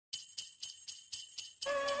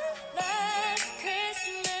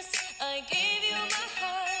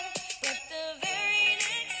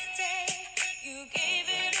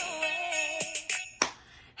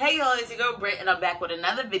y'all, it's your girl Britt and I'm back with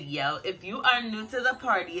another video. If you are new to the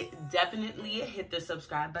party, definitely hit the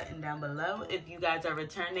subscribe button down below. If you guys are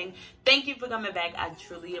returning, thank you for coming back. I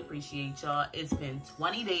truly appreciate y'all. It's been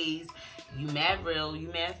 20 days. You mad real, you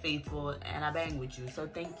mad faithful, and I bang with you, so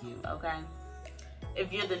thank you, okay?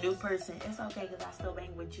 If you're the new person, it's okay because I still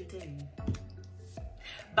bang with you too.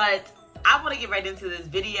 But I want to get right into this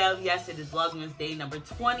video. Yes, it is Vlogmas day number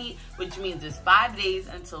 20, which means it's 5 days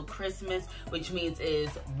until Christmas, which means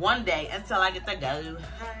it's 1 day until I get to go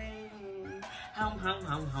home, home,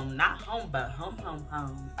 home, home. Not home, but home, home,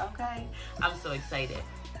 home. Okay? I'm so excited.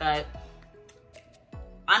 But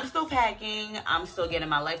I'm still packing. I'm still getting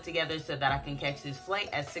my life together so that I can catch this flight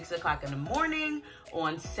at 6 o'clock in the morning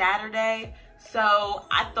on Saturday. So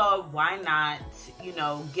I thought, why not, you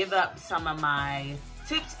know, give up some of my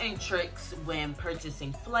tips and tricks when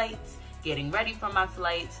purchasing flights, getting ready for my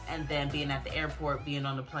flights, and then being at the airport, being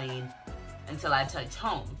on the plane until I touch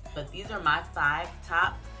home. But these are my 5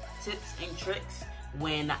 top tips and tricks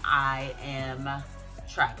when I am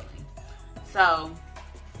traveling. So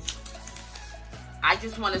I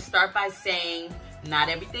just want to start by saying not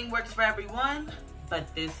everything works for everyone,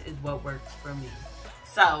 but this is what works for me.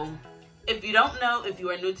 So if you don't know, if you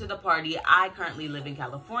are new to the party, I currently live in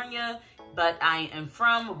California, but I am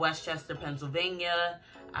from Westchester, Pennsylvania.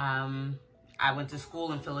 I went to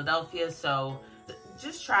school in Philadelphia, so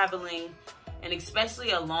just traveling, and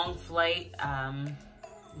especially a long flight,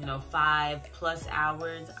 you know, 5+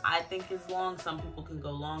 hours, I think is long. Some people can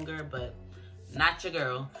go longer, but not your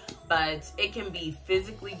girl. But it can be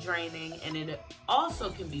physically draining, and it also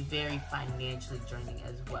can be very financially draining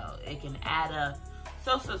as well. It can add up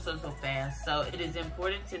so fast. So it is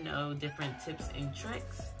important to know different tips and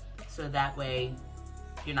tricks, so that way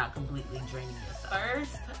you're not completely draining yourself.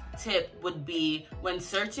 First tip would be, when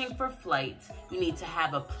searching for flights, you need to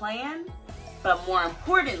have a plan, but more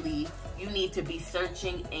importantly, you need to be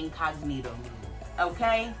searching incognito mode,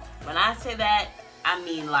 okay? When I say that, I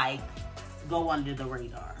mean like go under the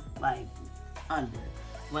radar, like under.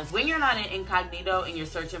 When you're not in incognito and you're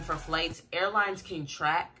searching for flights, airlines can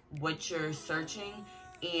track what you're searching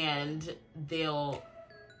and they'll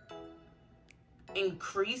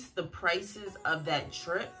increase the prices of that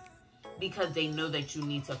trip because they know that you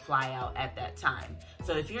need to fly out at that time.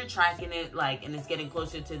 So if you're tracking it, like, and it's getting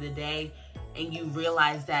closer to the day and you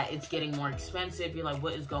realize that it's getting more expensive, you're like,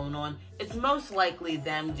 what is going on? It's most likely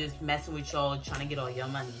them just messing with y'all, trying to get all your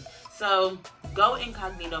money. So go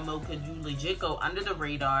incognito mode, because you legit go under the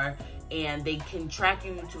radar and they can track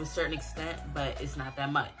you to a certain extent, but it's not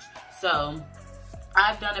that much. So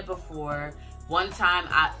I've done it before. One time,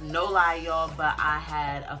 no lie y'all, but I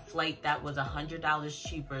had a flight that was $100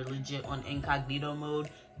 cheaper legit on incognito mode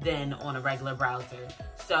than on a regular browser.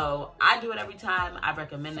 So I do it every time. I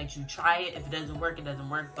recommend that you try it. If it doesn't work, it doesn't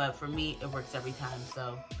work. But for me, it works every time.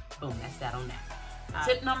 So boom, that's that on that.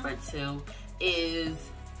 Tip number 2 is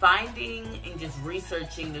finding and just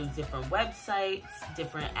researching those different websites,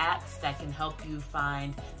 different apps that can help you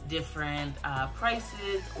find different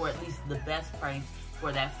prices, or at least the best price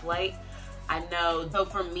for that flight. I know, so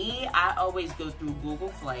for me, I always go through Google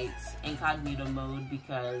Flights incognito mode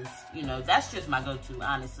because, you know, that's just my go-to,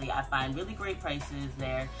 honestly. I find really great prices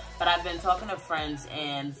there. But I've been talking to friends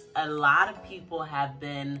and a lot of people have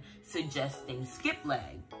been suggesting skip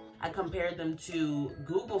leg. I compared them to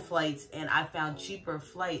Google Flights and I found cheaper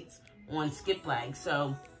flights on skip leg.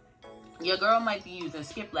 So your girl might be using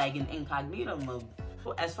skip leg in incognito mode.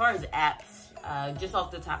 As far as apps, just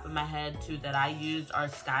off the top of my head, 2 that I use are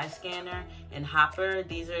Skyscanner and Hopper.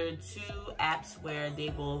 These are 2 apps where they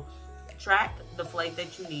will track the flight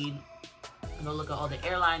that you need. It'll look at all the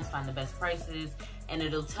airlines, find the best prices, and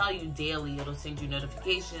it'll tell you daily. It'll send you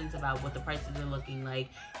notifications about what the prices are looking like,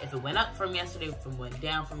 if it went up from yesterday, if it went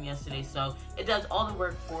down from yesterday. So it does all the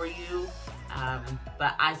work for you,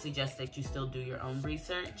 but I suggest that you still do your own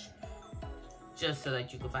research just so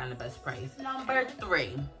that you can find the best price. Number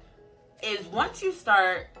 3 is, once you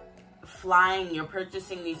start flying, you're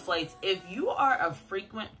purchasing these flights, if you are a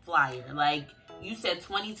frequent flyer, like you said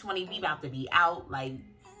 2020, we about to be out, like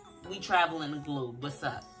we traveling the globe, what's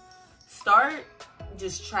up? Start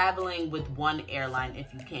just traveling with one airline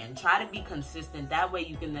if you can. Try to be consistent. That way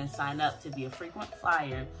you can then sign up to be a frequent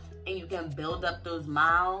flyer and you can build up those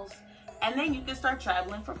miles, and then you can start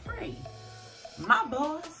traveling for free. My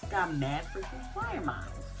boss got mad frequent flyer miles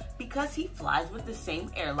because he flies with the same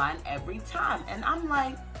airline every time. And I'm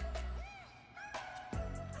like,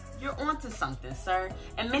 you're onto something, sir.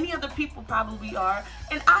 And many other people probably are.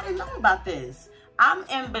 And I didn't know about this. I'm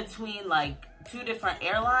in between like 2 different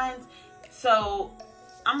airlines. So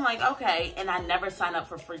I'm like, okay, and I never sign up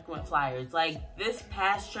for frequent flyers. Like, this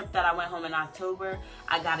past trip that I went home in October,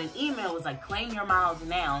 I got an email, it was like, claim your miles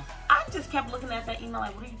now. I just kept looking at that email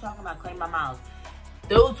like, what are you talking about, claim my miles?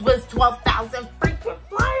 Those was 12,000 frequent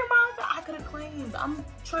flyer miles that I could have claimed. I'm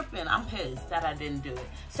tripping. I'm pissed that I didn't do it.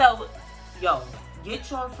 So, yo,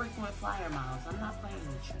 get your frequent flyer miles. I'm not playing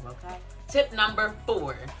with you, okay? Tip number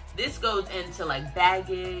 4. This goes into like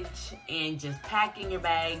baggage and just packing your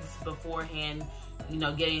bags beforehand. You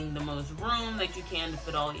know, getting the most room that you can to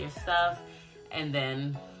fit all your stuff and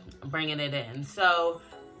then bringing it in. So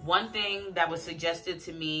one thing that was suggested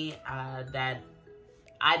to me that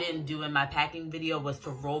I didn't do in my packing video was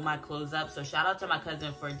to roll my clothes up. So shout out to my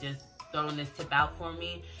cousin for just throwing this tip out for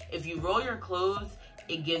me. If you roll your clothes,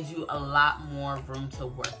 it gives you a lot more room to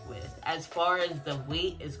work with. As far as the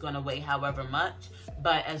weight, it's going to weigh however much.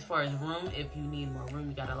 But as far as room, if you need more room,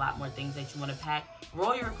 you got a lot more things that you want to pack.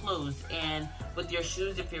 Roll your clothes, and with your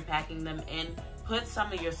shoes, if you're packing them in, put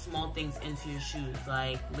some of your small things into your shoes,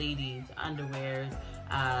 like ladies, underwears,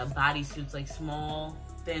 bodysuits, like small,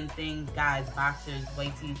 thin things, guys, boxers,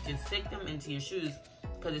 white tees. Just stick them into your shoes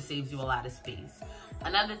because it saves you a lot of space.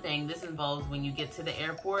 Another thing, this involves when you get to the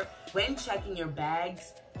airport, when checking your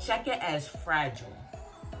bags, check it as fragile.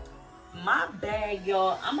 My bag,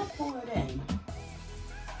 y'all, I'm gonna pull it in.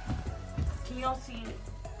 Can y'all see it?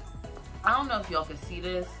 I don't know if y'all can see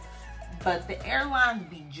this, but the airlines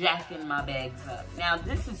be jacking my bags up. Now,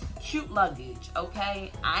 this is cute luggage,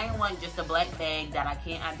 okay? I ain't want just a black bag that I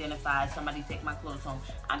can't identify. Somebody take my clothes home.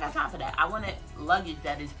 I got time for that. I wanted luggage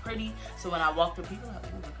that is pretty, so when I walk through, people are like,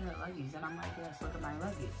 oh, look at that luggage. And I'm like, yes, look at my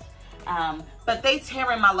luggage. But they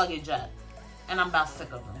tearing my luggage up, and I'm about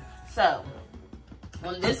sick of them. So,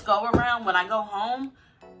 when this go around, when I go home,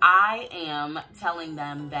 I am telling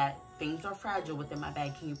them that things are fragile within my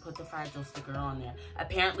bag. Can you put the fragile sticker on there?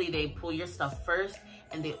 Apparently, they pull your stuff first,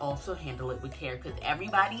 and they also handle it with care, because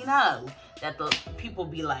everybody knows that the people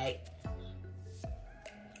be like,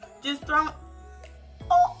 just throw,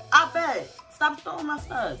 oh, I bet. Stop stealing my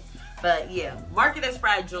stuff. But yeah, mark it as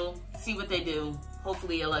fragile. See what they do.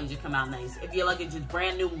 Hopefully your luggage will come out nice. If your luggage is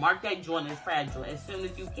brand new, mark that joint as fragile as soon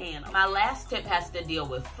as you can. My last tip has to deal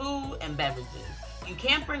with food and beverages. You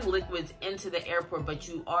can't bring liquids into the airport, but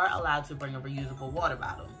you are allowed to bring a reusable water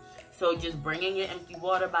bottle. So just bring in your empty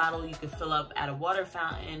water bottle. You can fill up at a water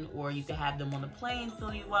fountain, or you can have them on the plane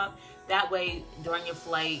fill you up. That way, during your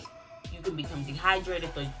flight, you can become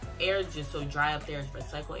dehydrated. The air is just so dry up there. It's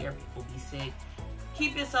recycled air. People be sick.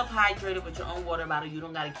 Keep yourself hydrated with your own water bottle. You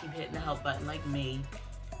don't got to keep hitting the help button like me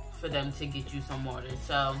for them to get you some water.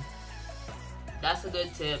 So that's a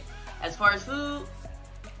good tip. As far as food,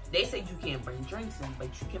 they say you can't bring drinks in, but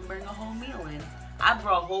you can bring a whole meal in. I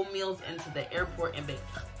brought whole meals into the airport and been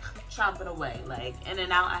chomping away. Like,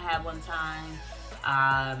 In-N-Out I had one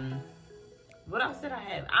time. What else did I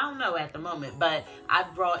have? I don't know at the moment, but I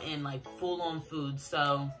brought in like full-on food.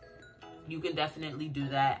 So you can definitely do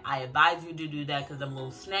that. I advise you to do that, because the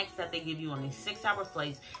little snacks that they give you on these 6-hour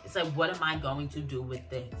flights, it's like, what am I going to do with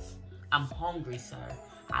this? I'm hungry, sir.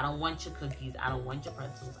 I don't want your cookies. I don't want your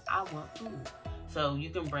pretzels. I want food. So you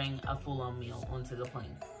can bring a full-on meal onto the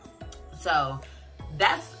plane. So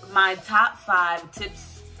that's my top 5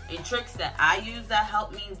 tips and tricks that I use that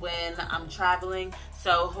help me when I'm traveling.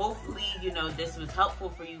 So hopefully, you know, this was helpful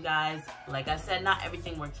for you guys. Like I said, not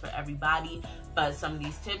everything works for everybody, but some of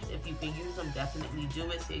these tips, if you can use them, definitely do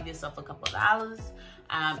it. Save yourself a couple of dollars.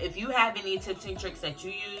 If you have any tips and tricks that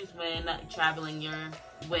you use when traveling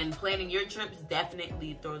when planning your trips,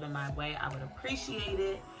 definitely throw them my way. I would appreciate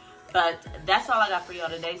it. But that's all I got for y'all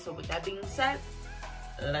today. So with that being said,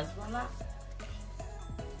 let's roll out.